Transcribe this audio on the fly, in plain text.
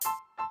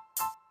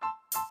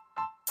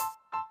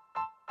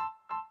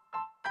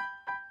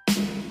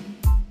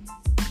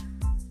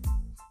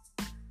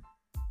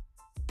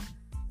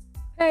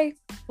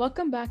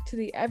Welcome back to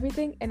the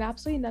Everything and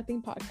Absolutely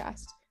Nothing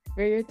podcast.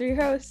 We're your three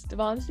hosts,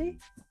 Devanshi,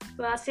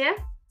 Glacia,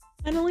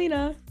 and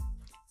Alina.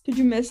 Did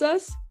you miss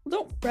us? Well,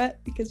 don't fret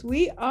because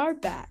we are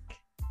back.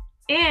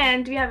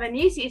 and we have a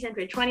new season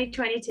for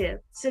 2022.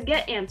 So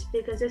get amped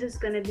because this is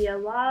going to be a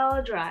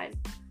wild ride.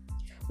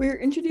 We are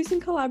introducing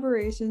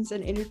collaborations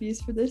and interviews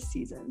for this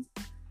season.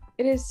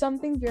 It is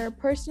something we are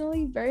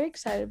personally very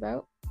excited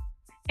about.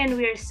 And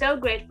we are so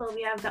grateful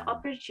we have the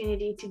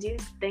opportunity to do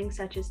things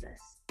such as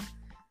this.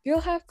 You'll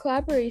have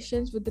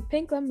collaborations with the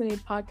Pink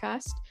Lemonade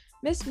podcast,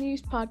 Miss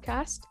Muse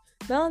podcast,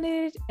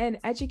 Melanated and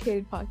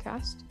Educated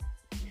podcast,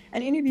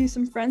 And interview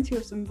some friends who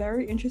have some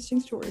very interesting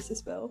stories to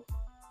spill.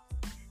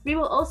 We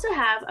will also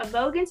have a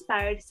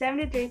Vogue-inspired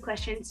 73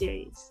 question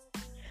series.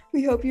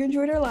 We hope you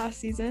enjoyed our last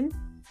season.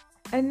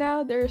 and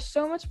now there is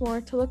so much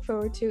more to look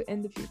forward to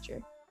in the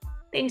future.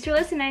 Thanks for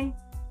listening.